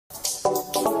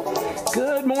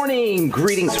Good morning,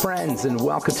 greetings friends, and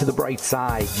welcome to The Bright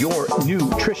Side, your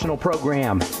nutritional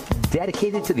program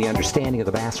dedicated to the understanding of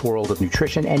the vast world of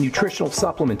nutrition and nutritional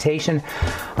supplementation.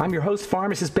 I'm your host,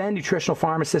 Pharmacist Ben, nutritional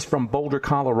pharmacist from Boulder,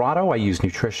 Colorado. I use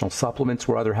nutritional supplements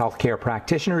where other healthcare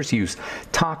practitioners use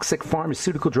toxic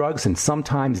pharmaceutical drugs and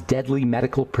sometimes deadly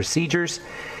medical procedures.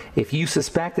 If you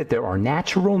suspect that there are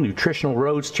natural nutritional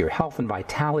roads to your health and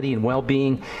vitality and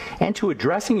well-being and to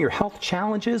addressing your health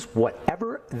challenges,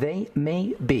 whatever they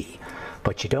may be,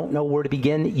 but you don't know where to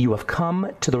begin, you have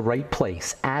come to the right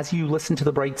place. As you listen to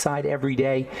The Bright Side every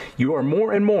day, you are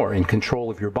more and more in control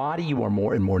of your body, you are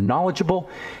more and more knowledgeable,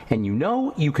 and you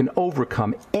know you can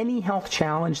overcome any health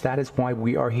challenge. That is why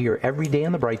we are here every day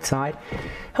on The Bright Side,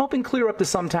 helping clear up the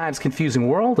sometimes confusing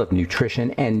world of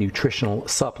nutrition and nutritional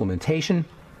supplementation.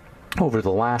 Over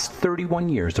the last 31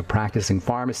 years of practicing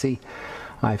pharmacy,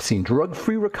 I've seen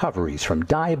drug-free recoveries from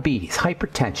diabetes,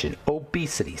 hypertension,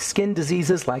 obesity, skin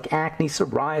diseases like acne,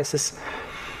 psoriasis,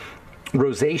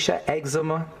 rosacea,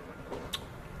 eczema,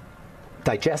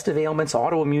 digestive ailments,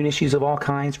 autoimmune issues of all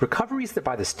kinds, recoveries that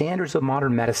by the standards of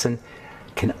modern medicine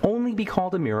can only be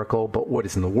called a miracle, but what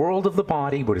is in the world of the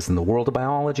body, what is in the world of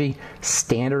biology,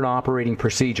 standard operating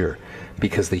procedure.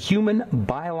 Because the human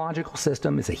biological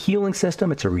system is a healing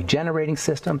system, it's a regenerating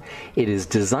system. It is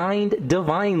designed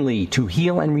divinely to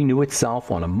heal and renew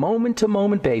itself on a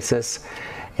moment-to-moment basis.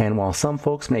 And while some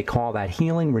folks may call that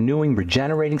healing, renewing,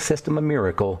 regenerating system a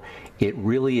miracle, it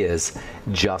really is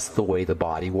just the way the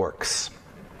body works.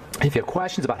 If you have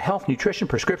questions about health, nutrition,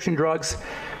 prescription drugs,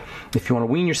 if you want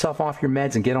to wean yourself off your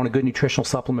meds and get on a good nutritional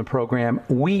supplement program,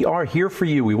 we are here for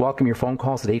you. We welcome your phone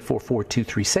calls at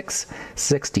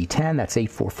 844-236-6010. That's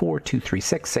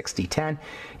 844-236-6010.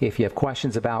 If you have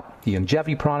questions about the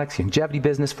longevity products, longevity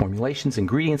business, formulations,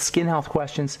 ingredients, skin health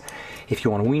questions, if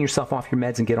you want to wean yourself off your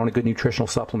meds and get on a good nutritional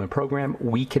supplement program,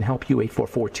 we can help you.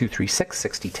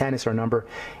 844-236-6010 is our number.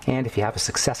 And if you have a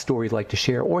success story you'd like to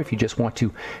share, or if you just want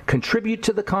to contribute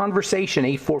to the conversation,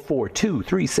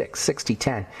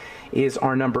 844-236-6010 is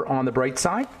our number on The Bright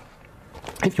Side.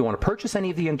 If you want to purchase any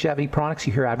of the longevity products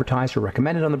you hear advertised or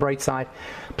recommended on The Bright Side,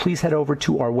 please head over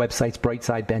to our websites,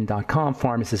 brightsideben.com,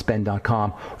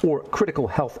 pharmacistben.com, or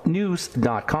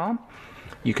criticalhealthnews.com.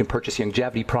 You can purchase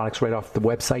longevity products right off the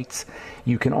websites.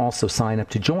 You can also sign up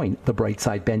to join the Bright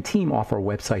Side Ben team off our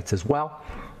websites as well.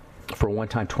 For a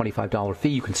one-time $25 fee,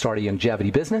 you can start a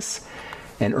longevity business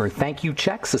and earn thank you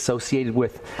checks associated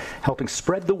with helping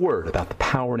spread the word about the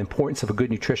power and importance of a good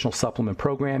nutritional supplement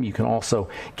program. You can also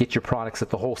get your products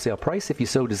at the wholesale price if you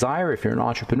so desire. If you're an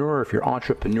entrepreneur, if you're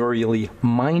entrepreneurially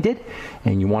minded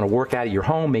and you want to work out of your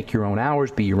home, make your own hours,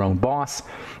 be your own boss,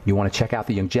 you want to check out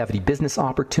the longevity business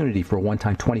opportunity for a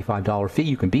one-time $25 fee,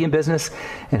 you can be in business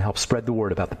and help spread the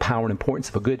word about the power and importance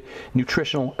of a good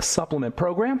nutritional supplement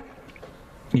program.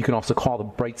 You can also call the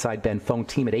Brightside Ben phone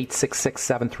team at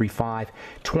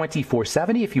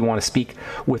 866-735-2470. If you want to speak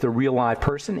with a real live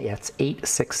person, it's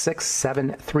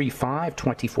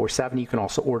 866-735-2470. You can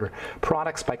also order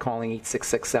products by calling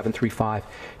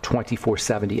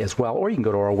 866-735-2470 as well. Or you can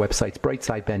go to our websites,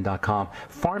 brightsideben.com,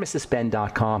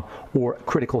 pharmacistben.com, or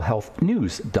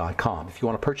criticalhealthnews.com. If you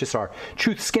want to purchase our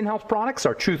Truth Skin Health products,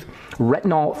 our Truth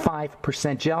Retinol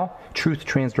 5% Gel, Truth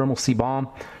Transdermal Sebum,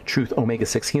 Truth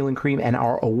Omega-6 Healing Cream, and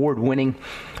our award-winning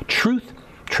Truth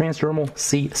Transdermal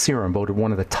C Serum, voted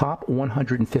one of the top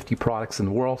 150 products in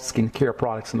the world, skincare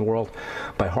products in the world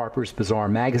by Harper's Bazaar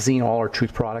magazine. All our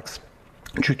Truth products,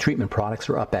 Truth Treatment products,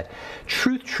 are up at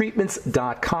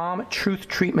truthtreatments.com,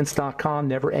 truthtreatments.com.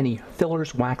 Never any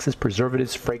fillers, waxes,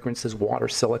 preservatives, fragrances, water,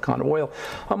 silicone, oil,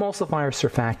 emulsifiers,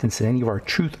 surfactants in any of our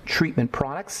Truth Treatment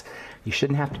products. You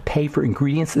shouldn't have to pay for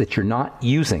ingredients that you're not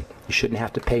using. You shouldn't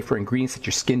have to pay for ingredients that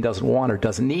your skin doesn't want or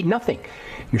doesn't need. Nothing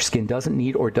your skin doesn't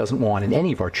need or doesn't want in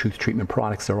any of our Truth Treatment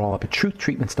products. They're all up at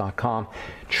truthtreatments.com,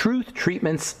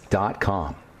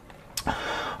 truthtreatments.com. All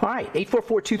right,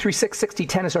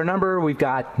 844-236-6010 is our number. We've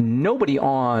got nobody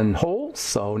on hold,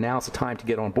 so now's the time to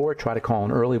get on board. Try to call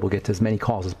in early. We'll get to as many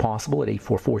calls as possible at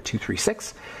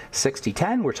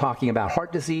 844-236-6010. We're talking about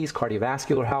heart disease,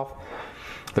 cardiovascular health,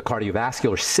 the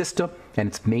cardiovascular system and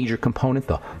its major component,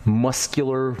 the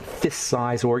muscular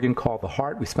fist-sized organ called the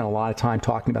heart. We spent a lot of time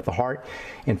talking about the heart,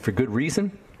 and for good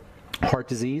reason. Heart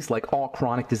disease, like all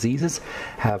chronic diseases,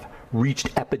 have reached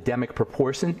epidemic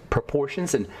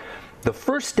proportions, and the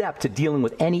first step to dealing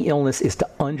with any illness is to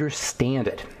understand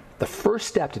it. The first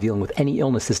step to dealing with any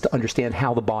illness is to understand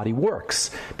how the body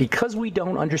works. Because we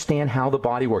don't understand how the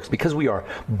body works, because we are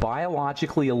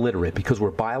biologically illiterate, because we're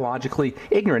biologically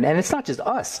ignorant, and it's not just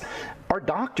us. Our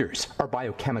doctors are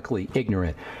biochemically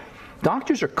ignorant.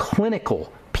 Doctors are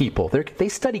clinical people. They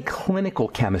study clinical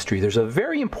chemistry. There's a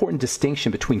very important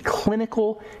distinction between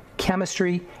clinical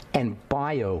chemistry and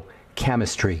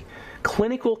biochemistry.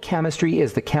 Clinical chemistry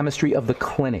is the chemistry of the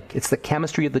clinic. It's the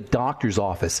chemistry of the doctor's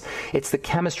office. It's the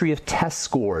chemistry of test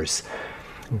scores.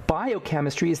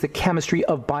 Biochemistry is the chemistry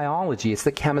of biology. It's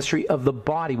the chemistry of the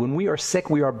body. When we are sick,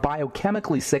 we are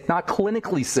biochemically sick, not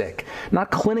clinically sick,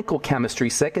 not clinical chemistry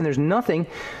sick. And there's nothing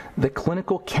that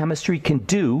clinical chemistry can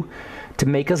do to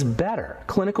make us better.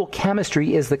 Clinical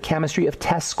chemistry is the chemistry of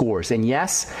test scores. And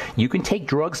yes, you can take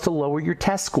drugs to lower your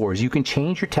test scores. You can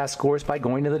change your test scores by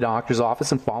going to the doctor's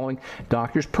office and following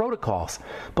doctor's protocols.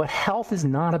 But health is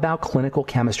not about clinical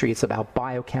chemistry. It's about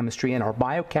biochemistry, and our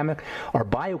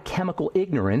biochemical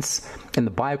ignorance and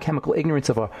the biochemical ignorance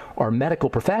of our medical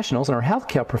professionals and our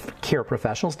healthcare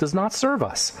professionals does not serve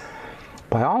us.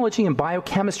 Biology and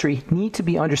biochemistry need to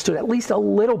be understood at least a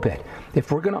little bit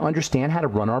if we're going to understand how to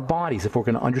run our bodies, if we're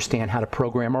going to understand how to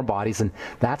program our bodies, and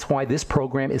that's why this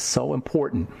program is so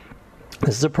important.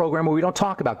 This is a program where we don't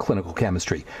talk about clinical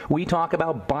chemistry. We talk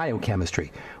about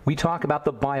biochemistry. We talk about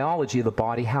the biology of the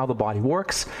body, how the body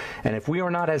works, and if we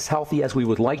are not as healthy as we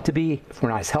would like to be, if we're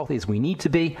not as healthy as we need to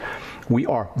be, we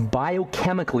are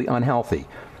biochemically unhealthy,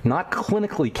 not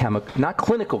clinical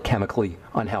chemically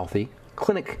unhealthy.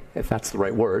 Clinic, if that's the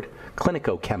right word,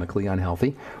 clinico-chemically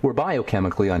unhealthy. We're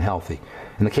biochemically unhealthy.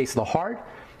 In the case of the heart,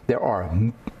 there are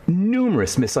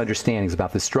numerous misunderstandings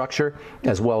about the structure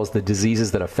as well as the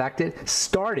diseases that affect it,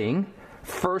 starting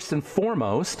first and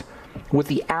foremost with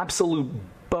the absolute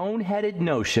boneheaded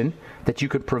notion that you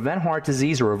could prevent heart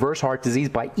disease or reverse heart disease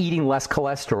by eating less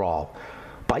cholesterol,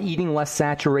 by eating less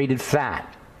saturated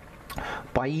fat,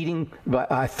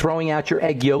 by throwing out your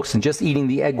egg yolks and just eating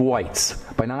the egg whites,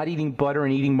 by not eating butter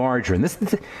and eating margarine.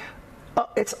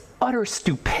 It's utter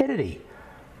stupidity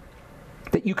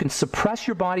that you can suppress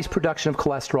your body's production of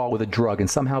cholesterol with a drug and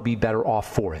somehow be better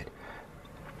off for it.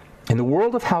 In the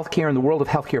world of healthcare and the world of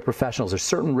healthcare professionals, there's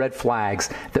certain red flags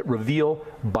that reveal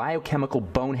biochemical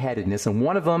boneheadedness, and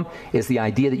one of them is the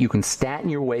idea that you can statin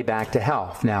your way back to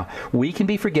health. Now, we can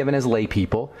be forgiven as lay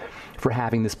people for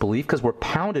having this belief because we're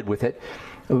pounded with it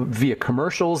via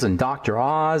commercials and Dr.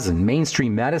 Oz and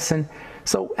mainstream medicine.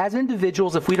 So as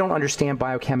individuals, if we don't understand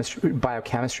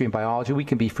biochemistry and biology, we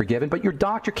can be forgiven, but your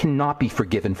doctor cannot be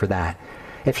forgiven for that.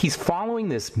 If he's following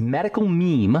this medical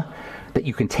meme that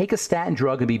you can take a statin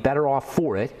drug and be better off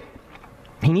for it,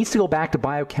 he needs to go back to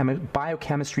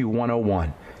biochemistry 101.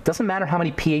 It doesn't matter how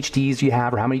many PhDs you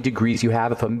have or how many degrees you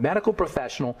have. If a medical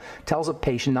professional tells a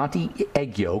patient not to eat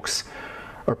egg yolks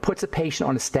or puts a patient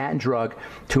on a statin drug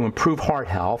to improve heart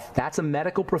health, that's a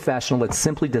medical professional that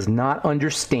simply does not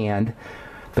understand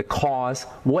the cause,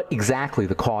 what exactly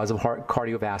the cause of heart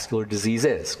cardiovascular disease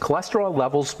is. Cholesterol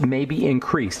levels may be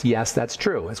increased. Yes, that's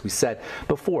true. As we said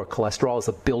before, cholesterol is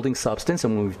a building substance,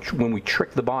 and when we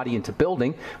trick the body into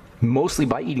building, mostly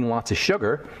by eating lots of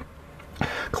sugar,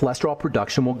 cholesterol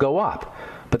production will go up.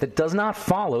 But that does not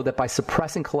follow that by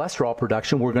suppressing cholesterol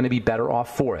production, we're going to be better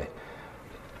off for it.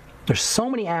 There's so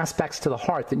many aspects to the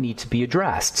heart that need to be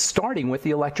addressed, starting with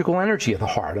the electrical energy of the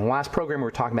heart. In the last program, we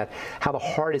were talking about how the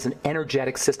heart is an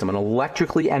energetic system, an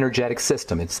electrically energetic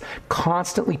system. It's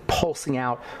constantly pulsing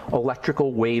out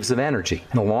electrical waves of energy.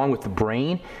 And along with the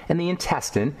brain and the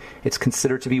intestine, it's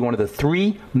considered to be one of the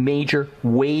three major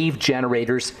wave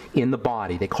generators in the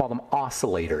body. They call them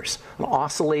oscillators. An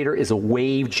oscillator is a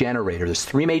wave generator. There's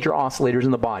three major oscillators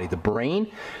in the body: the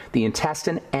brain, the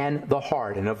intestine, and the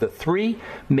heart. And of the three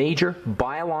major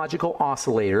biological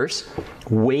oscillators,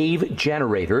 wave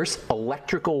generators,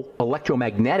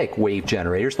 electromagnetic wave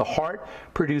generators, the heart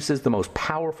produces the most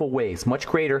powerful waves, much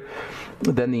greater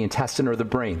than the intestine or the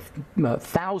brain,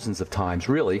 thousands of times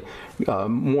really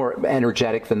more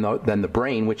energetic than the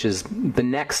brain, which is the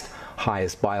next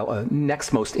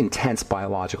most intense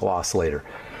biological oscillator.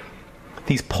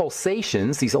 These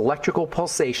pulsations, these electrical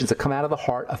pulsations that come out of the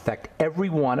heart, affect every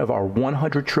one of our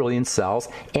 100 trillion cells,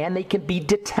 and they can be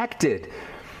detected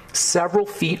several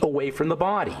feet away from the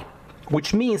body,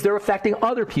 which means they're affecting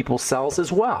other people's cells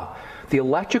as well. The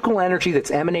electrical energy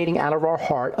that's emanating out of our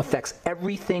heart affects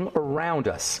everything around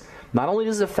us. Not only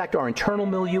does it affect our internal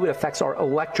milieu, it affects our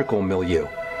electrical milieu.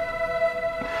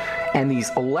 And these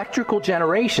electrical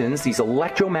generations, these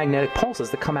electromagnetic pulses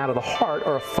that come out of the heart,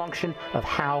 are a function of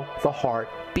how the heart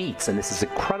beats. And this is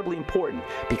incredibly important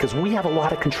because we have a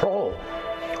lot of control.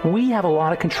 We have a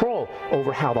lot of control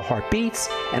over how the heart beats,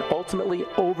 and ultimately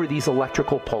over these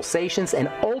electrical pulsations,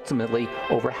 and ultimately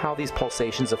over how these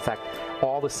pulsations affect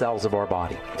all the cells of our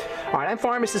body. All right, I'm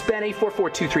Pharmacist Ben.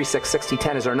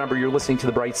 844-236-6010 is our number. You're listening to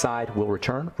The Bright Side. We'll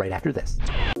return right after this.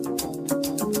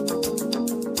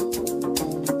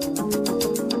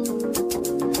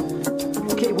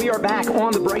 are back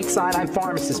on the bright side. I'm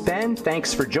Pharmacist Ben.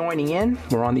 Thanks for joining in.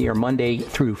 We're on the air Monday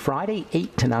through Friday,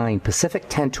 8 to 9 Pacific,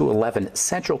 10 to 11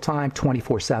 Central Time,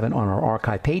 24/7 on our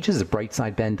archive pages at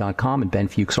brightsideben.com and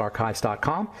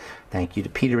benfuchsarchives.com. Thank you to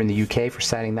Peter in the UK for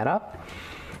setting that up.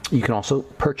 You can also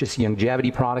purchase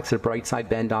longevity products at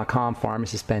brightsideben.com,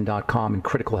 pharmacistben.com, and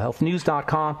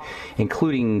criticalhealthnews.com,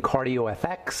 including Cardio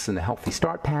FX and the Healthy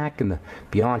Start Pack and the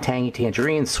Beyond Tangy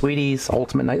Tangerine, Sweeties,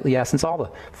 Ultimate Nightly Essence. All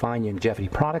the fine longevity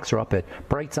products are up at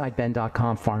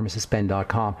brightsideben.com,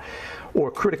 pharmacistben.com,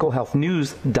 or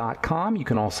criticalhealthnews.com. You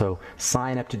can also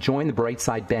sign up to join the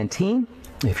Brightside Ben team.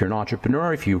 If you're an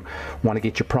entrepreneur, if you want to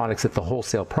get your products at the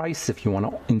wholesale price, if you want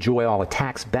to enjoy all the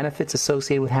tax benefits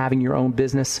associated with having your own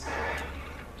business,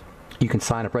 you can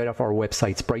sign up right off our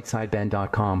websites,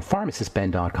 brightsideben.com,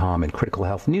 pharmacistben.com, and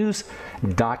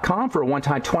criticalhealthnews.com for a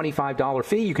one-time $25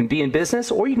 fee. You can be in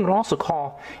business, or you can also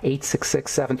call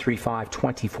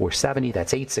 866-735-2470.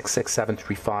 That's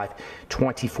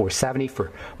 866-735-2470 for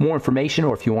more information,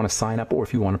 or if you want to sign up, or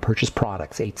if you want to purchase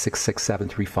products,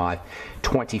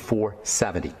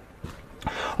 866-735-2470.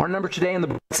 Our number today on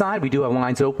the side, we do have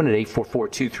lines open at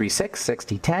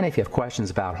 844-236-6010. If you have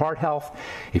questions about heart health,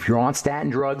 if you're on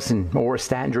statin drugs or a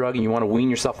statin drug and you want to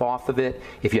wean yourself off of it,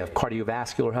 if you have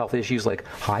cardiovascular health issues like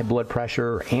high blood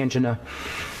pressure or angina,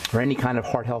 or any kind of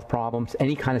heart health problems,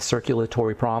 any kind of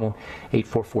circulatory problem,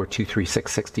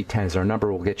 844-236-6010 is our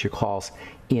number. We'll get your calls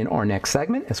in our next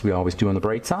segment, as we always do on the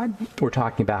bright side. We're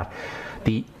talking about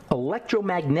the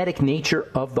electromagnetic nature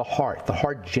of the heart. The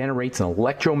heart generates an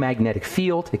electromagnetic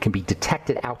field. It can be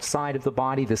detected outside of the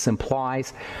body. This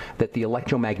implies that the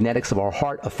electromagnetics of our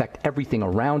heart affect everything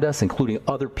around us, including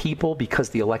other people,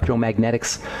 because the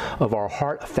electromagnetics of our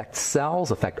heart affect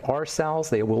cells, affect our cells.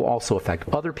 They will also affect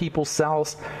other people's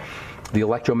cells. The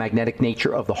electromagnetic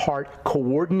nature of the heart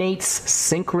coordinates,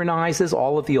 synchronizes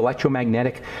all of the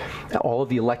electromagnetic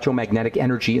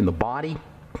energy in the body.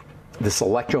 This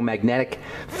electromagnetic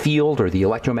field, or the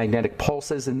electromagnetic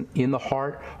pulses in the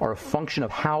heart, are a function of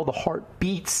how the heart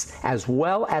beats, as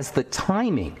well as the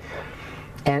timing.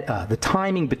 And the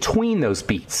timing between those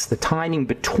beats, the timing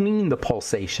between the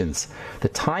pulsations, the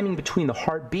timing between the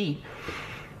heartbeat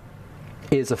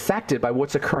is affected by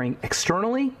what's occurring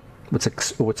externally,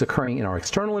 what's occurring in our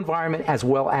external environment, as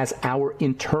well as our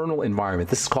internal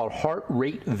environment. This is called heart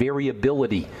rate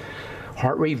variability.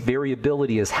 Heart rate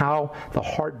variability is how the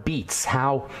heart beats,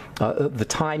 how the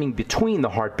timing between the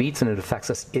heartbeats, and it affects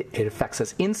us. It affects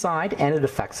us inside, and it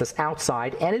affects us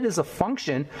outside, and it is a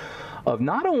function of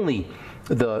not only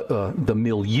the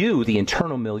milieu, the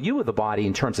internal milieu of the body,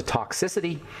 in terms of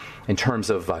toxicity, in terms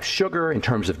of sugar, in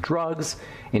terms of drugs,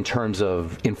 in terms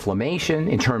of inflammation,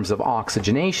 in terms of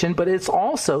oxygenation, but it's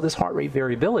also, this heart rate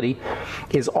variability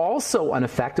is also an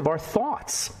effect of our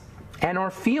thoughts and our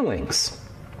feelings,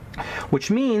 which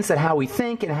means that how we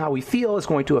think and how we feel is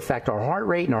going to affect our heart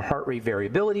rate and our heart rate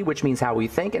variability, which means how we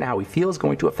think and how we feel is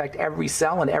going to affect every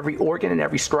cell and every organ and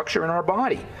every structure in our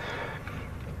body.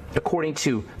 According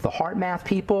to the Heart Math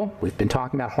people, we've been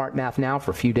talking about Heart Math now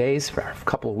for a few days, for a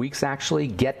couple of weeks actually.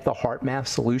 Get the Heart Math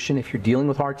solution if you're dealing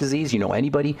with heart disease. You know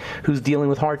anybody who's dealing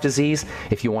with heart disease.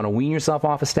 If you want to wean yourself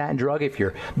off a statin drug, if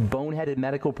your boneheaded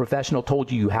medical professional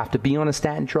told you you have to be on a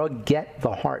statin drug, get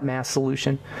the Heart Math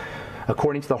solution.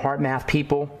 According to the Heart Math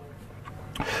people,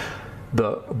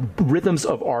 the rhythms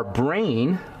of our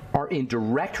brain are in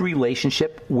direct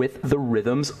relationship with the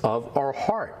rhythms of our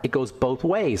heart. It goes both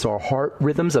ways. Our heart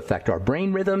rhythms affect our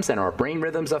brain rhythms, and our brain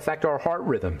rhythms affect our heart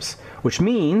rhythms, which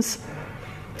means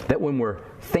that when we're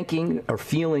thinking or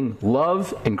feeling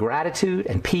love and gratitude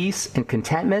and peace and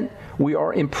contentment, we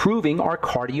are improving our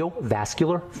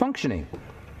cardiovascular functioning.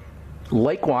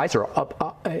 Likewise, or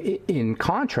in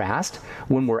contrast,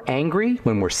 when we're angry,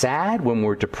 when we're sad, when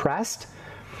we're depressed,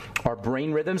 our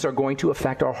brain rhythms are going to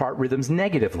affect our heart rhythms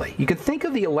negatively. You can think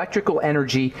of the electrical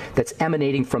energy that's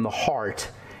emanating from the heart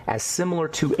as similar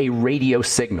to a radio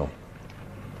signal,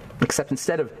 except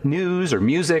instead of news or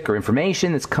music or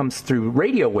information that comes through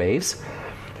radio waves,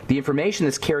 the information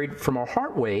that's carried from our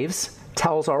heart waves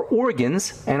tells our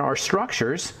organs and our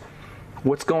structures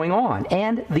what's going on.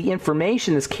 And the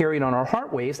information that's carried on our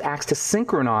heart waves acts to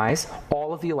synchronize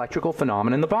all of the electrical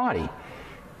phenomena in the body.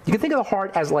 You can think of the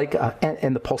heart as like,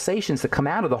 and the pulsations that come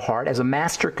out of the heart as a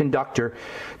master conductor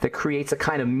that creates a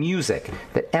kind of music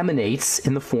that emanates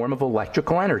in the form of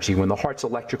electrical energy. When the heart's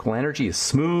electrical energy is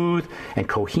smooth and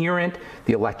coherent,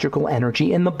 the electrical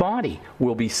energy in the body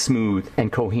will be smooth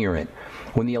and coherent.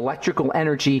 When the electrical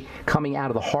energy coming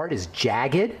out of the heart is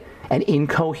jagged and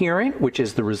incoherent, which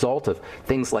is the result of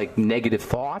things like negative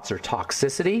thoughts or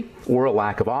toxicity or a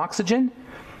lack of oxygen,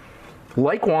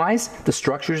 Likewise, the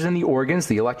structures in the organs,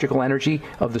 the electrical energy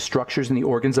of the structures in the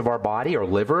organs of our body, our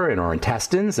liver and our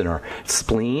intestines and our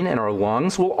spleen and our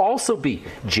lungs, will also be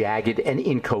jagged and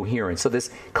incoherent. So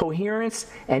this coherence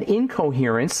and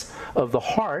incoherence of the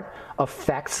heart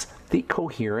affects the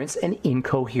coherence and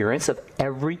incoherence of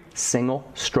every single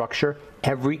structure,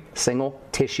 every single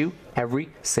tissue, every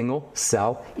single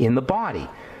cell in the body.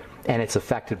 And it's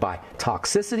affected by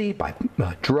toxicity, by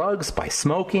drugs, by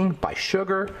smoking, by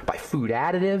sugar, by food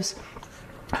additives,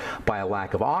 by a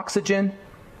lack of oxygen.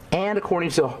 And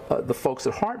according to the folks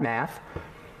at HeartMath,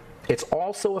 it's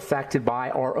also affected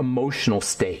by our emotional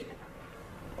state.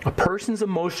 A person's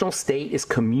emotional state is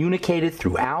communicated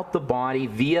throughout the body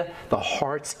via the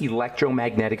heart's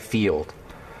electromagnetic field.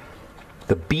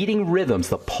 The beating rhythms,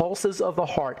 the pulses of the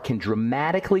heart can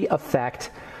dramatically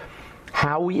affect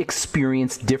how we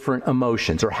experience different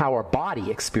emotions, or how our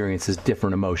body experiences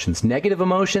different emotions. Negative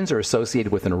emotions are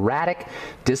associated with an erratic,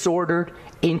 disordered,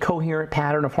 incoherent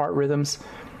pattern of heart rhythms.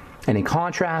 And in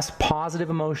contrast, positive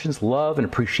emotions, love and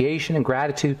appreciation and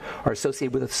gratitude, are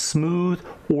associated with a smooth,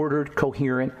 ordered,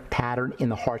 coherent pattern in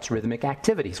the heart's rhythmic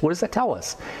activities. What does that tell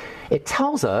us? It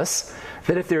tells us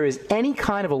that if there is any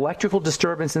kind of electrical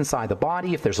disturbance inside the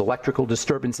body, if there's electrical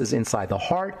disturbances inside the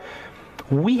heart,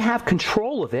 we have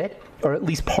control of it, or at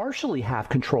least partially have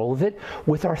control of it,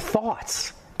 with our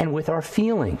thoughts and with our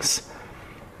feelings.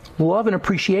 Love and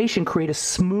appreciation create a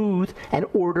smooth and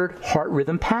ordered heart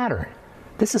rhythm pattern.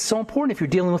 This is so important if you're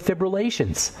dealing with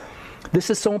fibrillations. This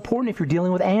is so important if you're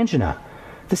dealing with angina.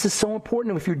 This is so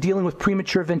important if you're dealing with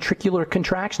premature ventricular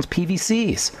contractions,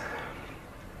 PVCs.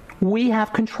 We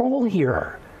have control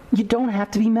here. You don't have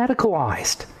to be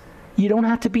medicalized. You don't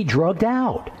have to be drugged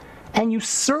out. And you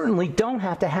certainly don't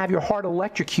have to have your heart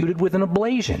electrocuted with an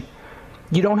ablation.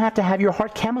 You don't have to have your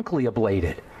heart chemically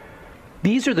ablated.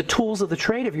 These are the tools of the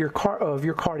trade of your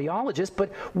cardiologist,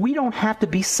 but we don't have to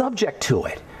be subject to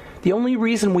it. The only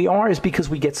reason we are is because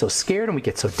we get so scared and we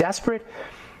get so desperate.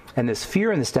 And this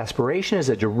fear and this desperation is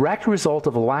a direct result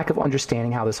of a lack of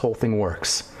understanding how this whole thing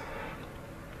works.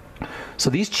 So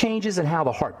these changes in how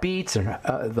the heart beats and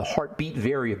the heartbeat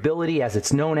variability, as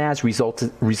it's known as,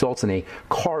 results in a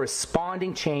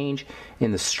corresponding change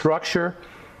in the structure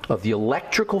of the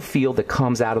electrical field that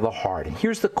comes out of the heart. And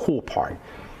here's the cool part.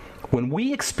 When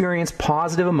we experience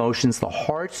positive emotions, the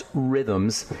heart's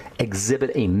rhythms exhibit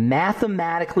a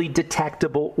mathematically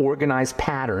detectable organized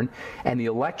pattern, and the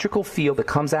electrical field that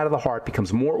comes out of the heart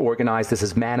becomes more organized. This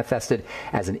is manifested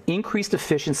as an increased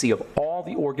efficiency of all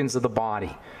the organs of the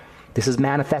body. This is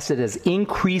manifested as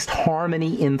increased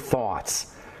harmony in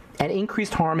thoughts and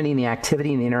increased harmony in the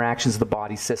activity and the interactions of the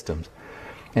body systems.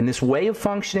 And this way of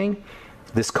functioning,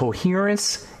 this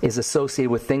coherence, is associated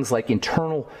with things like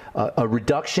a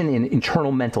reduction in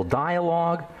internal mental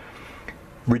dialogue,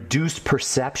 reduced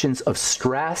perceptions of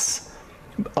stress,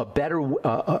 a better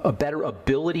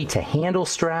ability to handle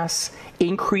stress,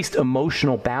 increased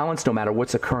emotional balance no matter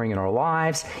what's occurring in our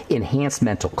lives, enhanced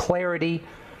mental clarity,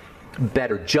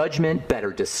 better judgment,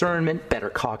 better discernment, better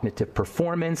cognitive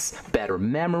performance, better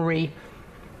memory.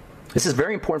 This is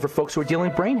very important for folks who are dealing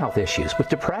with brain health issues, with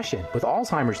depression, with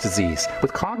Alzheimer's disease,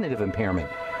 with cognitive impairment.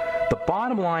 The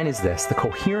bottom line is this: the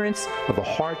coherence of the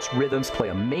heart's rhythms play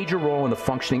a major role in the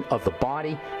functioning of the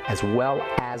body as well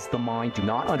as the mind. Do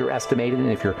not underestimate it.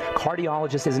 And if your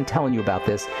cardiologist isn't telling you about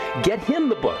this, get him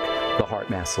the book, The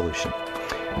HeartMath Solution.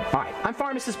 All right, I'm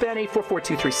Pharmacist Ben.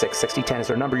 844-236-6010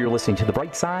 is our number. You're listening to The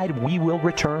Bright Side. We will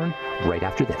return right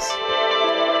after this.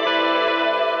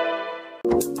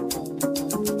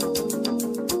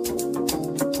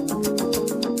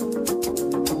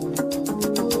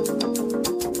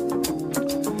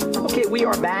 Okay, we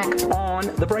are back on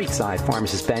The Bright Side.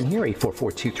 Pharmacist Ben here.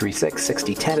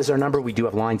 844-236-6010 is our number. We do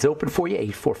have lines open for you.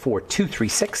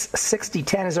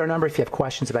 844-236-6010 is our number. If you have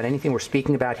questions about anything we're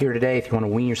speaking about here today, if you want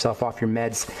to wean yourself off your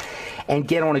meds and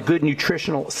get on a good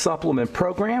nutritional supplement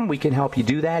program, we can help you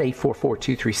do that.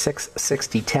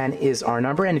 844-236-6010 is our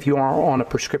number. And if you are on a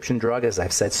prescription drug, as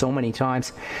I've said so many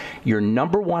times, your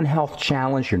number one health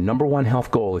challenge, your number one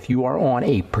health goal, if you are on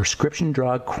a prescription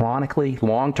drug chronically,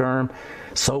 long-term,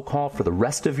 so-called for the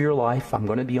rest of your life, I'm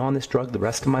going to be on this drug the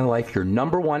rest of my life, your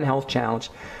number one health challenge,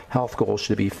 health goal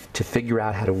should be to figure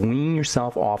out how to wean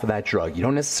yourself off of that drug. You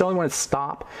don't necessarily want to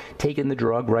stop taking the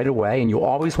drug right away, and you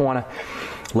always want to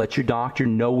let your doctor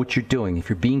know what you're doing. If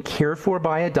you're being cared for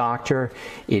by a doctor,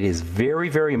 it is very,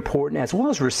 very important, as well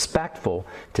as respectful,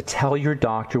 to tell your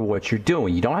doctor what you're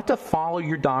doing. You don't have to follow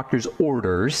your doctor's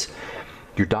orders.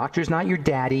 Your doctor's not your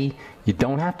daddy. You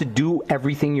don't have to do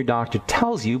everything your doctor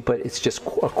tells you, but it's just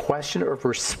a question of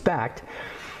respect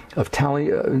of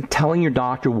telling your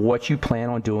doctor what you plan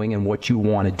on doing and what you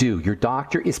want to do. Your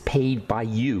doctor is paid by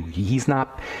you. He's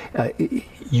not,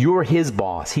 you're his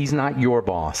boss. He's not your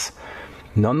boss.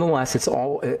 Nonetheless, it's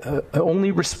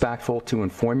only respectful to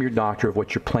inform your doctor of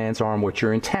what your plans are and what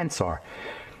your intents are.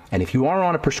 And if you are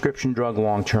on a prescription drug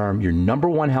long term, your number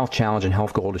one health challenge and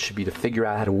health goal should be to figure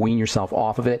out how to wean yourself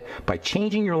off of it by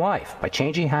changing your life, by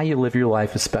changing how you live your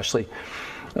life, especially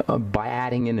by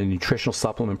adding in a nutritional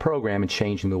supplement program and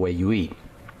changing the way you eat.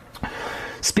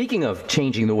 Speaking of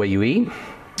changing the way you eat,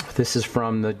 this is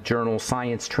from the journal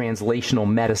Science Translational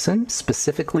Medicine.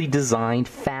 Specifically designed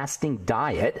fasting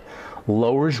diet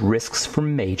lowers risks for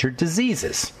major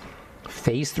diseases.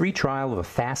 Phase 3 trial of a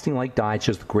fasting-like diet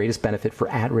shows the greatest benefit for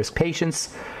at-risk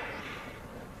patients.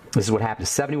 This is what happened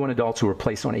to 71 adults who were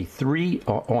placed on three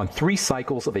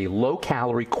cycles of a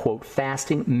low-calorie, quote,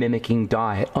 fasting mimicking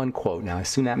diet, unquote. Now, I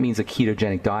assume that means a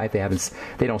ketogenic diet.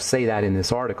 They don't say that in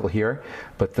this article here,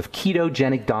 but the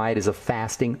ketogenic diet is a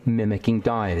fasting mimicking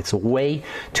diet. It's a way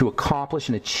to accomplish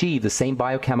and achieve the same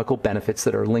biochemical benefits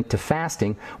that are linked to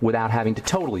fasting without having to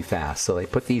totally fast. So they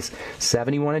put these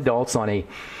 71 adults on a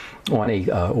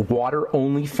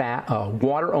water-only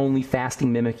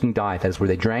fasting mimicking diet. That's where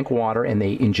they drank water and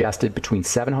they ingested between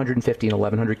 750 and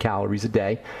 1,100 calories a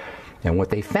day. And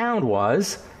what they found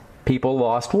was people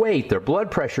lost weight, their blood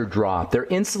pressure dropped, their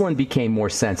insulin became more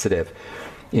sensitive.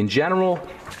 In general,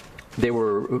 they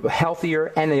were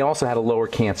healthier, and they also had a lower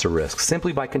cancer risk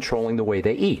simply by controlling the way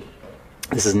they eat.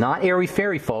 This is not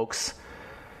airy-fairy, folks.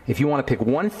 If you want to pick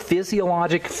one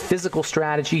physical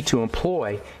strategy to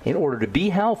employ in order to be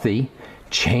healthy,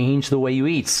 change the way you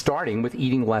eat, starting with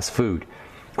eating less food.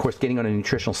 Of course, getting on a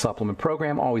nutritional supplement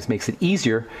program always makes it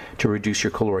easier to reduce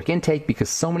your caloric intake because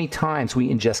so many times we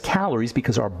ingest calories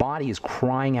because our body is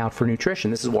crying out for nutrition.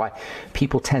 This is why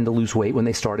people tend to lose weight when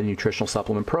they start a nutritional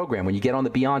supplement program. When you get on the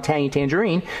Beyond Tangy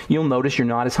Tangerine, you'll notice you're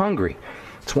not as hungry.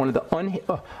 It's one of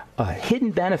the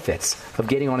hidden benefits of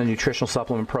getting on a nutritional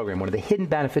supplement program. One of the hidden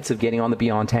benefits of getting on the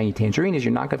Beyond Tangy Tangerine is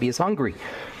you're not going to be as hungry.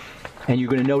 And you're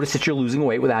going to notice that you're losing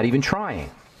weight without even trying.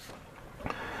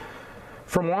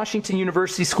 From Washington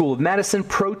University School of Medicine,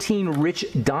 protein-rich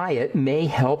diet may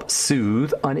help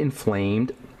soothe an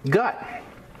inflamed gut.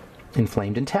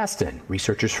 Inflamed intestine.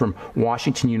 Researchers from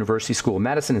Washington University School of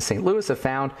Medicine in St. Louis have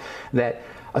found that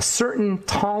a certain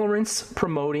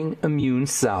tolerance-promoting immune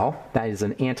cell, that is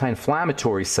an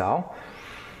anti-inflammatory cell,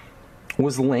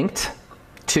 was linked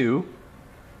to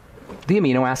the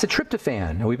amino acid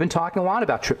tryptophan. Now, we've been talking a lot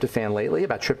about tryptophan lately,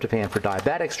 about tryptophan for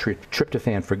diabetics,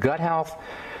 tryptophan for gut health.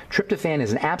 Tryptophan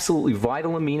is an absolutely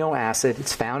vital amino acid.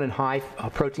 It's found in high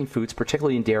protein foods,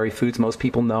 particularly in dairy foods. Most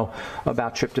people know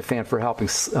about tryptophan for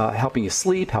helping you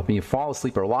sleep, helping you fall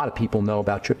asleep, or a lot of people know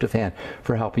about tryptophan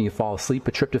for helping you fall asleep.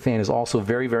 But tryptophan is also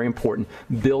very, very important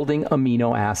building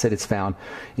amino acid. It's found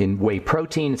in whey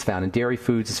protein. It's found in dairy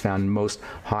foods. It's found in most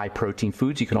high protein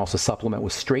foods. You can also supplement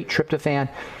with straight tryptophan,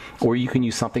 or you can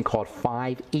use something called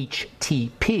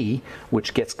 5-HTP,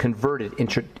 which gets converted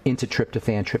into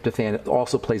tryptophan. Tryptophan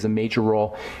also plays a major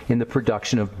role in the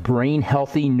production of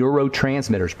brain-healthy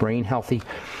neurotransmitters, brain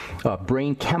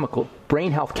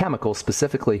health chemicals,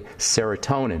 specifically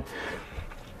serotonin.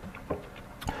 All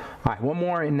right, one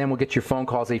more, and then we'll get your phone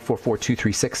calls,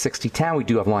 844-236-6010. We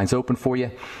do have lines open for you.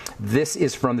 This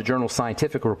is from the journal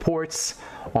Scientific Reports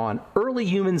on early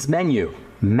humans' menu,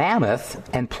 mammoth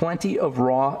and plenty of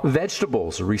raw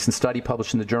vegetables. A recent study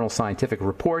published in the journal Scientific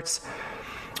Reports.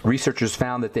 Researchers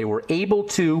found that they were able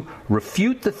to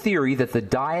refute the theory that the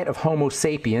diet of Homo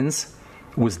sapiens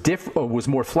was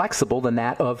more flexible than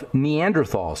that of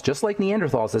Neanderthals. Just like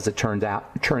Neanderthals, as it turns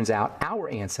out, our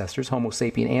ancestors, Homo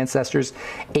sapien ancestors,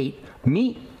 ate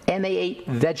meat and they ate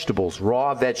vegetables,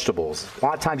 raw vegetables. A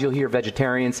lot of times you'll hear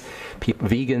vegetarians,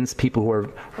 vegans, people who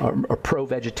are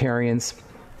pro-vegetarians,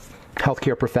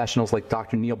 healthcare professionals like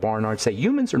Dr. Neil Barnard say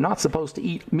humans are not supposed to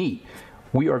eat meat.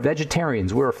 We are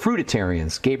vegetarians. We're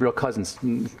fruitarians.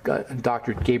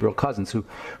 Dr. Gabriel Cousens,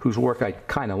 whose work I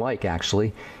kind of like,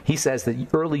 actually, he says that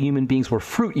early human beings were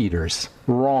fruit eaters.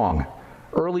 Wrong.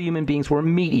 Early human beings were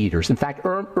meat eaters. In fact,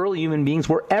 early human beings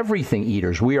were everything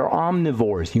eaters. We are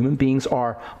omnivores. Human beings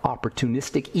are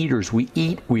opportunistic eaters.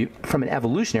 From an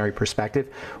evolutionary perspective,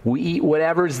 we eat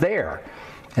whatever's there.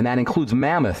 And that includes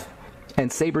mammoth and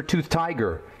saber-toothed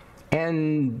tiger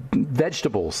and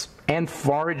vegetables and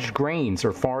foraged grains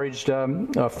or foraged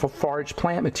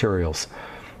plant materials.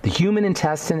 The human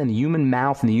intestine and the human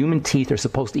mouth and the human teeth are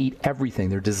supposed to eat everything.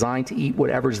 They're designed to eat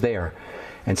whatever's there.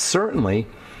 And certainly,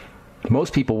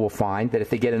 most people will find that if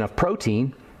they get enough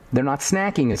protein, they're not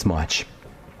snacking as much.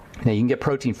 Now, you can get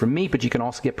protein from meat, but you can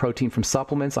also get protein from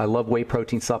supplements. I love whey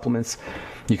protein supplements.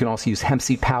 You can also use hemp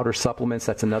seed powder supplements.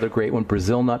 That's another great one.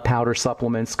 Brazil nut powder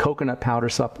supplements, coconut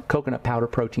powder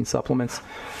protein supplements.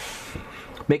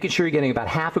 Making sure you're getting about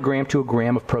half a gram to a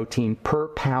gram of protein per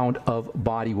pound of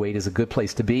body weight is a good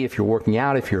place to be if you're working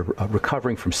out, if you're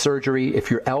recovering from surgery. If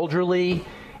you're elderly,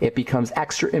 it becomes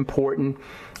extra important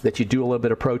that you do a little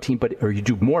bit of protein, or you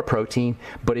do more protein.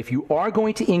 But if you are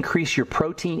going to increase your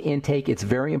protein intake, it's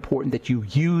very important that you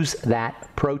use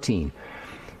that protein.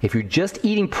 If you're just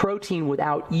eating protein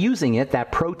without using it,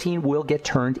 that protein will get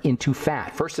turned into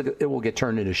fat. First, it will get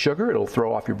turned into sugar. It'll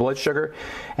throw off your blood sugar.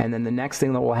 And then the next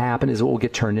thing that will happen is it will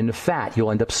get turned into fat.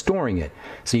 You'll end up storing it.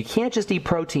 So you can't just eat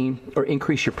protein or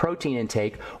increase your protein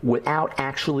intake without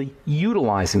actually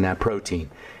utilizing that protein.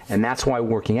 And that's why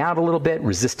working out a little bit,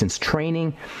 resistance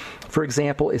training, for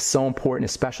example, is so important,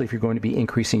 especially if you're going to be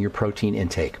increasing your protein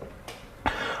intake.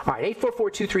 All right,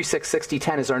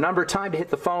 844-236-6010 is our number. Time to hit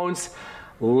the phones.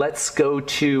 Let's go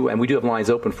to, and we do have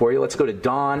lines open for you. Let's go to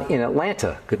Don in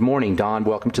Atlanta. Good morning, Don.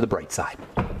 Welcome to the Bright Side.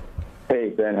 Hey,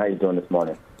 Ben. How you doing this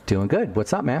morning? Doing good.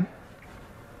 What's up, man?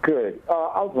 Good.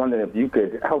 I was wondering if you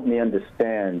could help me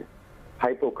understand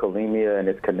hypokalemia and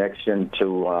its connection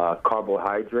to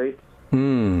carbohydrates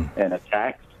and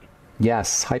attacks.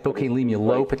 Yes, hypokalemia,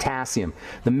 low potassium.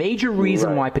 The major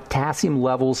reason why potassium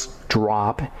levels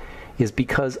drop is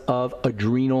because of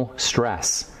adrenal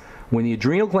stress. When the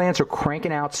adrenal glands are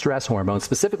cranking out stress hormones,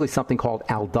 specifically something called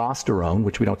aldosterone,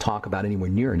 which we don't talk about anywhere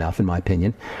near enough, in my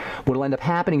opinion, what will end up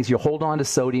happening is you'll hold on to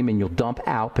sodium and you'll dump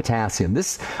out potassium.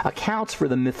 This accounts for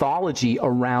the mythology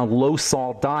around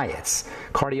low-salt diets.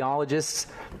 Cardiologists,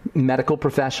 medical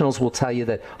professionals will tell you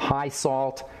that high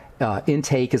salt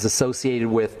intake is associated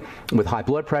with high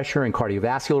blood pressure and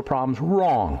cardiovascular problems.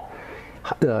 Wrong.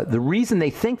 The reason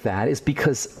they think that is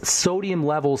because sodium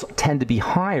levels tend to be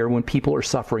higher when people are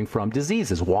suffering from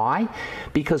diseases. Why?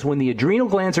 Because when the adrenal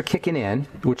glands are kicking in,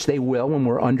 which they will when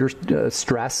we're under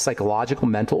stress, psychological,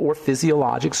 mental, or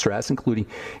physiologic stress, including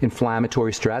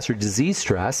inflammatory stress or disease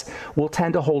stress, we'll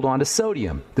tend to hold on to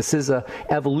sodium. This is a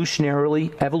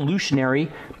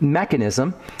evolutionary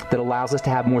mechanism that allows us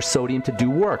to have more sodium to do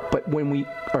work. But when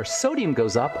our sodium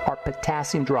goes up, our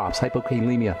potassium drops.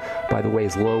 Hypokalemia, by the way,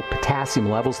 is low potassium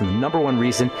levels, and the number one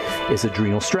reason is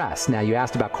adrenal stress. Now, you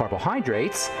asked about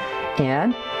carbohydrates,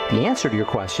 and the answer to your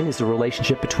question is the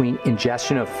relationship between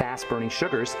ingestion of fast-burning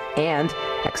sugars and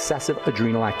excessive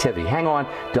adrenal activity. Hang on,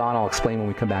 Don, I'll explain when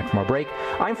we come back from our break.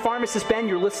 I'm Pharmacist Ben.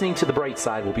 You're listening to The Bright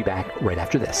Side. We'll be back right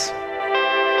after this.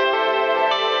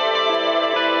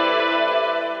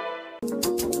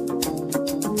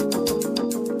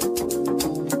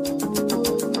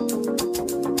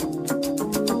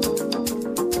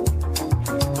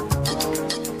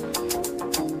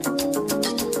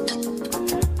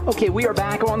 Okay, we are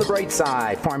back on The Bright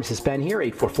Side. Pharmacist Ben here,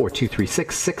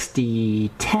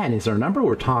 844-236-6010 is our number.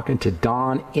 We're talking to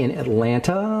Don in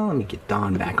Atlanta. Let me get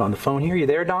Don back on the phone here. You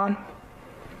there, Don?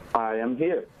 I am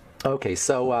here. Okay,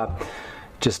 so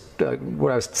just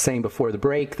what I was saying before the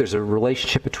break, there's a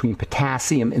relationship between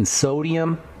potassium and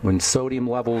sodium. When sodium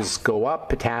levels go up,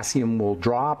 potassium will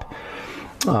drop.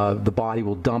 The body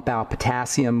will dump out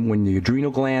potassium when the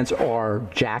adrenal glands are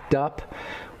jacked up,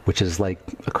 which is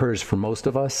occurs for most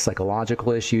of us.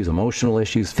 Psychological issues, emotional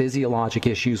issues, physiologic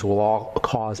issues will all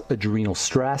cause adrenal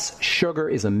stress. Sugar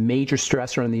is a major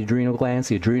stressor on the adrenal glands.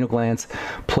 The adrenal glands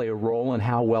play a role in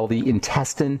how well the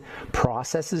intestine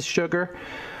processes sugar.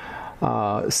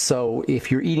 So if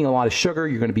you're eating a lot of sugar,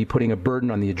 you're going to be putting a burden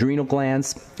on the adrenal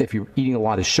glands. If you're eating a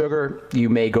lot of sugar, you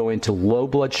may go into low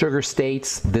blood sugar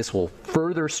states. This will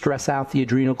further stress out the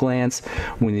adrenal glands.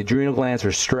 When the adrenal glands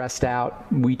are stressed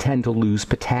out, we tend to lose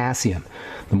potassium.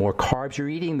 The more carbs you're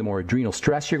eating, the more adrenal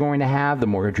stress you're going to have. The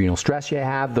more adrenal stress you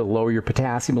have, the lower your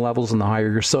potassium levels and the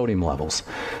higher your sodium levels.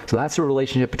 So that's the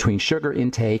relationship between sugar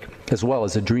intake as well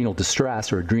as adrenal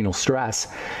distress or adrenal stress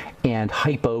and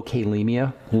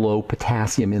hypokalemia, low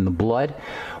potassium in the blood.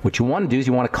 What you want to do is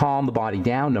you want to calm the body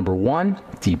down. Number one,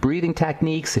 deep breathing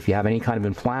techniques. If you have any kind of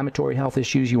inflammatory health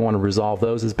issues, you want to resolve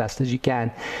those as best as you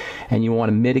can. And you want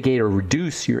to mitigate or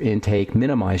reduce your intake,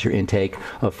 minimize your intake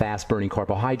of fast-burning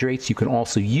carbohydrates. You can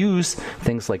also use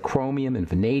things like chromium and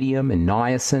vanadium and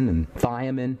niacin and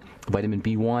thiamine, vitamin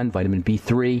B1, vitamin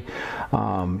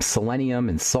B3, selenium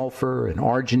and sulfur and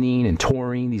arginine and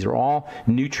taurine. These are all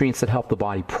nutrients that help the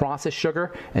body process processed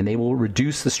sugar, and they will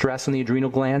reduce the stress on the adrenal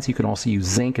glands. You can also use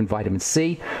zinc and vitamin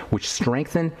C, which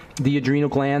strengthen the adrenal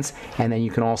glands. And then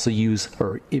you can also use,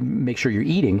 or make sure you're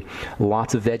eating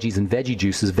lots of veggies and veggie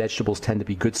juices. Vegetables tend to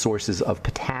be good sources of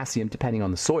potassium, depending on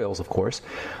the soils, of course,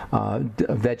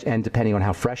 and depending on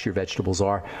how fresh your vegetables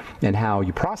are and how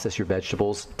you process your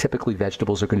vegetables. Typically,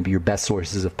 vegetables are going to be your best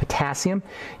sources of potassium.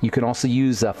 You can also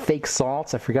use fake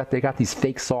salts. I forgot they got these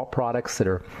fake salt products that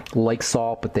are like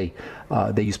salt, but they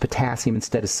use potassium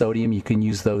instead of sodium. You can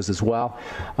use those as well.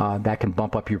 That can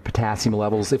bump up your potassium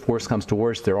levels. If worse comes to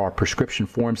worse, there are prescription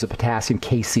forms of potassium,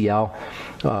 KCl,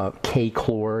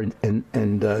 K-chlor,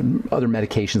 and other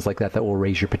medications like that will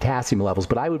raise your potassium levels.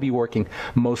 But I would be working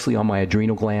mostly on my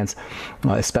adrenal glands,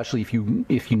 especially if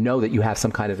you know that you have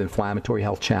some kind of inflammatory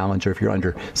health challenge, or if you're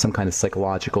under some kind of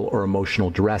psychological or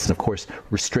emotional duress. And of course,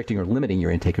 restricting or limiting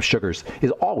your intake of sugars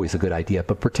is always a good idea,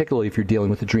 but particularly if you're dealing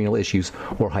with adrenal issues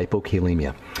or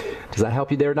hypokalemia. Does that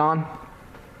help you there, Don?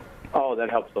 Oh, that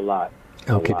helps a lot.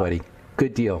 Okay, buddy.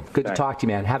 Good deal. Good to talk to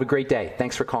you, man. Have a great day.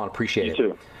 Thanks for calling. Appreciate it. You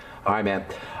too. All right, man.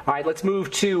 All right, let's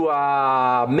move to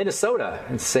Minnesota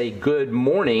and say good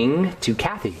morning to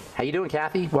Kathy. How you doing,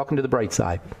 Kathy? Welcome to the bright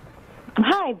side.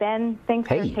 Hi, Ben. Thanks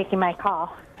for taking my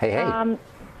call. Hey.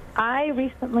 I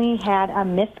recently had a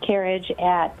miscarriage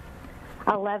at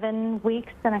 11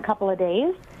 weeks and a couple of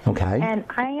days. Okay. And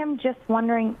I am just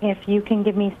wondering if you can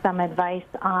give me some advice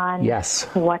on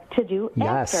what to do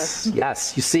after.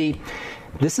 Yes. You see,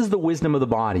 this is the wisdom of the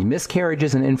body.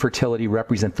 Miscarriages and infertility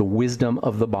represent the wisdom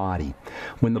of the body.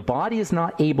 When the body is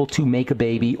not able to make a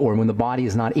baby, or when the body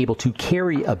is not able to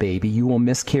carry a baby, you will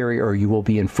miscarry or you will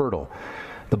be infertile.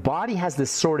 The body has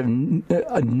this sort of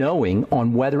knowing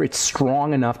on whether it's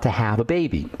strong enough to have a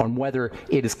baby, on whether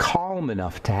it is calm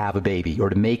enough to have a baby or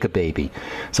to make a baby.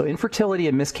 So infertility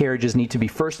and miscarriages need to be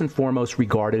first and foremost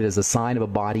regarded as a sign of a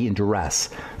body in duress.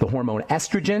 The hormone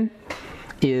estrogen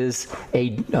is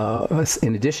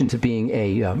in addition to being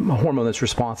a hormone that's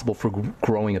responsible for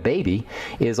growing a baby,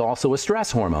 is also a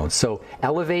stress hormone. So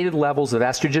elevated levels of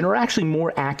estrogen, or actually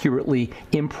more accurately,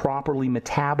 improperly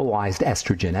metabolized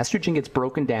estrogen. Estrogen gets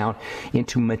broken down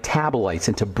into metabolites,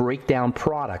 into breakdown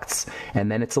products,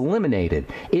 and then it's eliminated.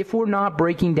 If we're not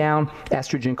breaking down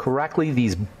estrogen correctly,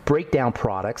 these breakdown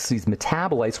products, these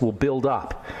metabolites, will build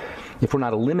up. If we're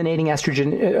not eliminating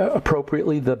estrogen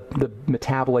appropriately, the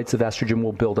metabolites of estrogen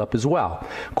will build up as well.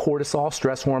 Cortisol,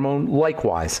 stress hormone,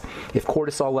 likewise. If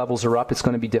cortisol levels are up, it's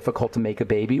going to be difficult to make a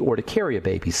baby or to carry a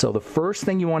baby. So the first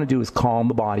thing you want to do is calm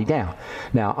the body down.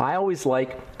 Now, I always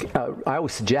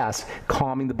suggest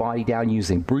calming the body down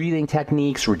using breathing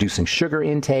techniques, reducing sugar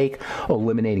intake,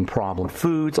 eliminating problem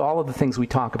foods, all of the things we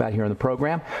talk about here on the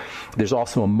program. There's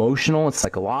also emotional and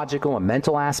psychological and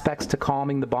mental aspects to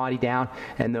calming the body down,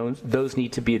 and those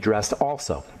need to be addressed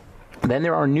also. Then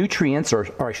there are nutrients, or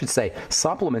I should say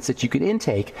supplements, that you can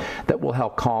intake that will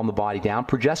help calm the body down.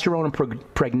 Progesterone and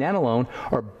pregnenolone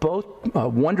are both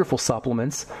wonderful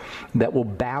supplements that will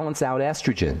balance out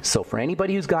estrogen. So for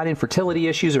anybody who's got infertility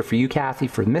issues, or for you, Kathy,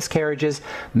 for miscarriages,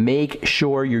 make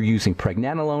sure you're using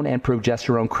pregnenolone and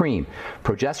progesterone cream.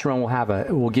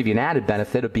 Progesterone will give you an added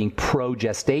benefit of being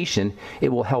pro-gestation. It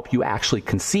will help you actually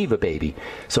conceive a baby.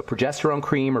 So progesterone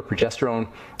cream or progesterone,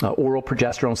 oral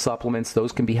progesterone supplements,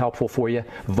 those can be helpful for you.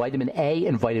 Vitamin A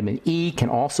and vitamin E can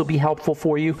also be helpful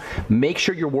for you. Make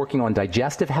sure you're working on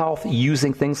digestive health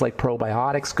using things like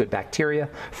probiotics, good bacteria,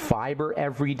 fiber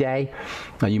every day.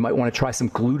 You might want to try some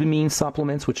glutamine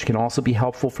supplements, which can also be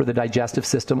helpful for the digestive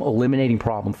system, eliminating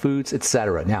problem foods,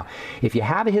 etc. Now, if you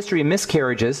have a history of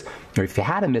miscarriages, or if you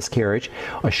had a miscarriage,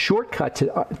 a shortcut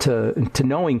to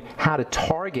knowing how to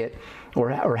target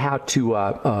or how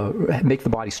to make the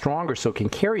body stronger so it can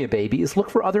carry a baby is look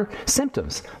for other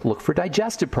symptoms. Look for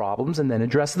digestive problems and then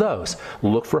address those.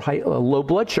 Look for low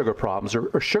blood sugar problems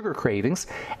or sugar cravings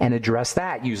and address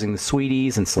that using the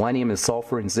sweeties and selenium and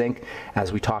sulfur and zinc,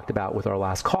 as we talked about with our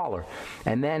last caller.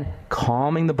 And then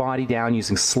calming the body down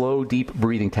using slow, deep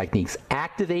breathing techniques,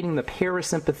 activating the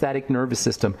parasympathetic nervous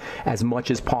system as much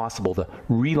as possible, the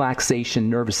relaxation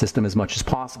nervous system as much as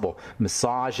possible.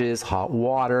 Massages, hot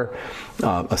water,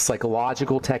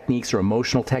 psychological techniques or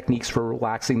emotional techniques for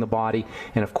relaxing the body,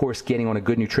 and of course getting on a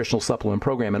good nutritional supplement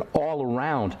program, an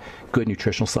all-around good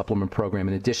nutritional supplement program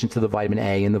in addition to the vitamin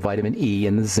A and the vitamin E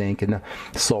and the zinc and the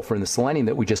sulfur and the selenium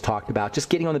that we just talked about. Just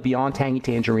getting on the Beyond Tangy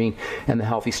Tangerine and the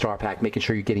Healthy Star Pack, making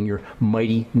sure you're getting your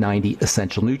Mighty 90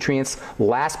 essential nutrients.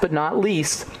 Last but not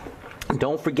least,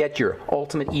 Don't forget your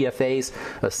ultimate EFAs,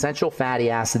 essential fatty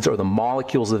acids, are the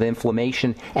molecules of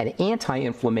inflammation and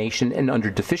anti-inflammation, and under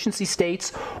deficiency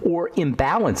states or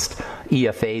imbalanced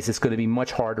EFAs, it's going to be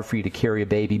much harder for you to carry a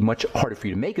baby, much harder for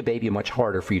you to make a baby, and much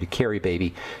harder for you to carry a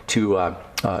baby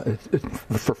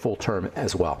for full term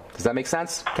as well. Does that make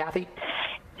sense, Kathy?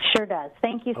 Sure does.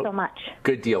 Thank you so much.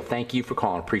 Good deal. Thank you for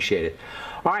calling. Appreciate it.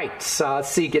 All right, let's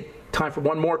see. Get time for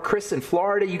one more. Chris in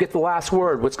Florida, you get the last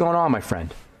word. What's going on, my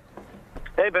friend?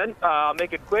 Hey, Ben. I'll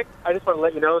make it quick. I just want to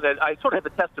let you know that I sort of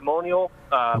have a testimonial,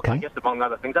 okay. I guess among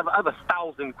other things. I have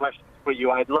 1,000 questions for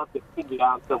you. I'd love to pin it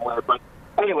on somewhere. But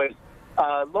anyways,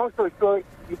 long story short,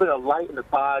 you've been a light in the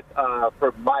fog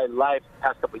for my life the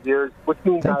past couple of years, which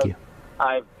means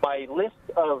my list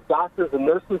of doctors and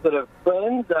nurses that have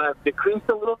friends decreased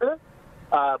a little bit,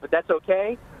 but that's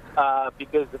okay.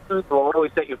 Because the truth will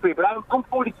always set you free. But I'm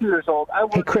 42 years old.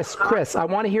 Hey, Chris, I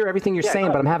want to hear everything you're saying,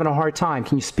 but I'm having a hard time.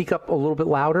 Can you speak up a little bit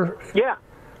louder? Yeah,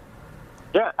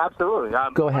 absolutely.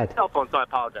 Go ahead. My cell phone, so I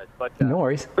apologize. But no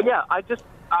worries. But yeah, I just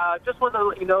wanted to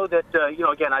let you know that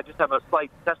again, I just have a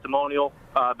slight testimonial.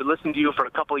 Been listening to you for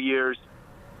a couple of years.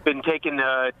 Been taking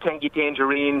Tangy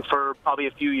Tangerine for probably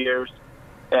a few years,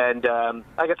 and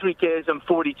I got 3 kids. I'm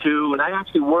 42, and I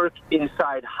actually work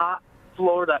inside hot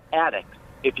Florida attics.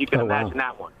 If you can imagine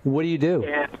that one. What do you do?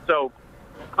 And so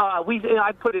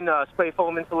I put in spray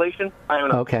foam insulation. I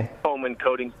own a foam and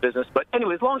coatings business. But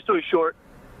anyways, long story short,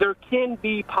 there can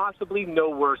be possibly no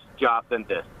worse job than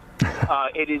this.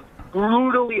 It is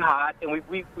brutally hot, and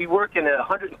we work in a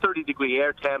 130-degree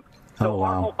air temp. So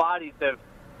our whole bodies have,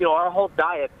 our whole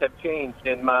diets have changed.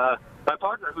 And my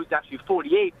partner, who's actually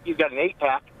 48, he's got an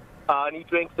 8-pack, and he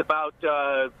drinks about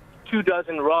 2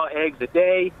 dozen raw eggs a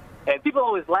day. And people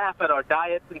always laugh at our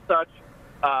diets and such,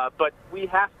 but we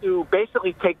have to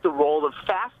basically take the role of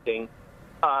fasting,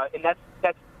 and that's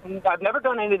I've never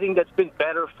done anything that's been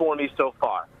better for me so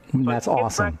far. That's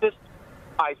awesome. Breakfast,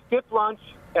 I skip lunch,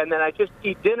 and then I just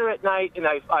eat dinner at night, and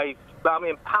I'm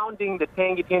impounding the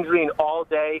Tangy Tangerine all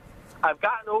day. I've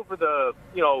gotten over the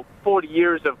 40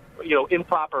 years of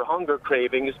improper hunger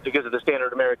cravings because of the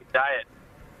standard American diet,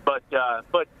 but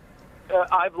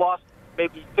I've lost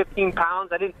maybe 15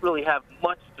 pounds. I didn't really have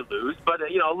much to lose, but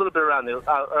a little bit around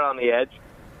the edge.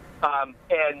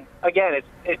 And again,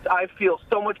 I feel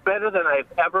so much better than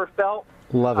I've ever felt.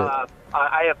 Love it.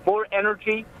 I have more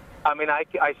energy. I mean,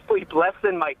 I sleep less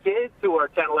than my kids, who are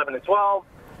 10, 11, and 12.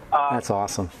 That's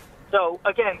awesome. So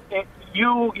again,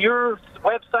 your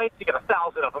websites, you got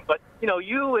 1,000 of them, but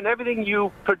you and everything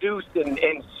you produce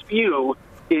and spew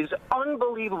is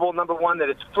unbelievable. Number one, that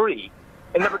it's free.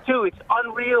 And number 2, it's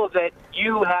unreal that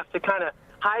you have to kind of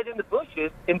hide in the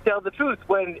bushes and tell the truth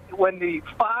when the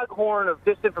foghorn of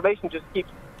disinformation just keeps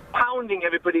pounding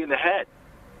everybody in the head.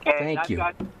 And I've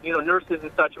got nurses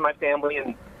and such in my family,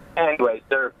 and anyways,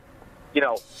 they're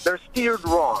steered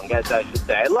wrong, as I should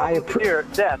say. I love to steer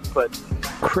at death, but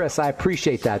Chris, I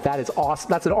appreciate that. That is awesome.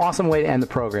 That's an awesome way to end the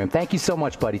program. Thank you so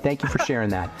much, buddy. Thank you for sharing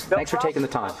that. Thanks for taking the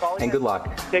time. And good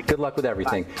luck. Good luck with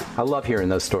everything. Bye. I love hearing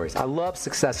those stories. I love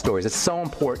success stories. It's so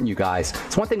important, you guys.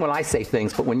 It's one thing when I say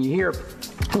things, but when you hear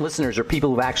listeners or people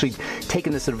who've actually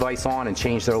taken this advice on and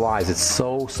changed their lives, it's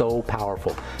so, so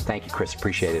powerful. Thank you, Chris.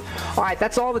 Appreciate it. All right,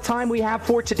 that's all the time we have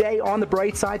for today on The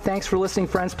Bright Side. Thanks for listening,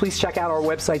 friends. Please check out our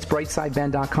websites,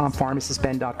 brightsideben.com,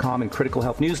 pharmacistben.com, and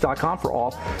criticalhealthnews.com for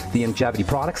all the longevity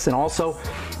products, and also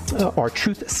our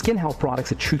Truth Skin Health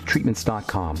products at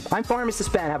truthtreatments.com. I'm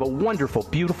Pharmacist Ben. Have a wonderful,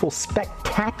 beautiful,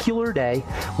 spectacular day.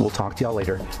 We'll talk to y'all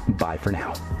later. Bye for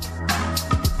now.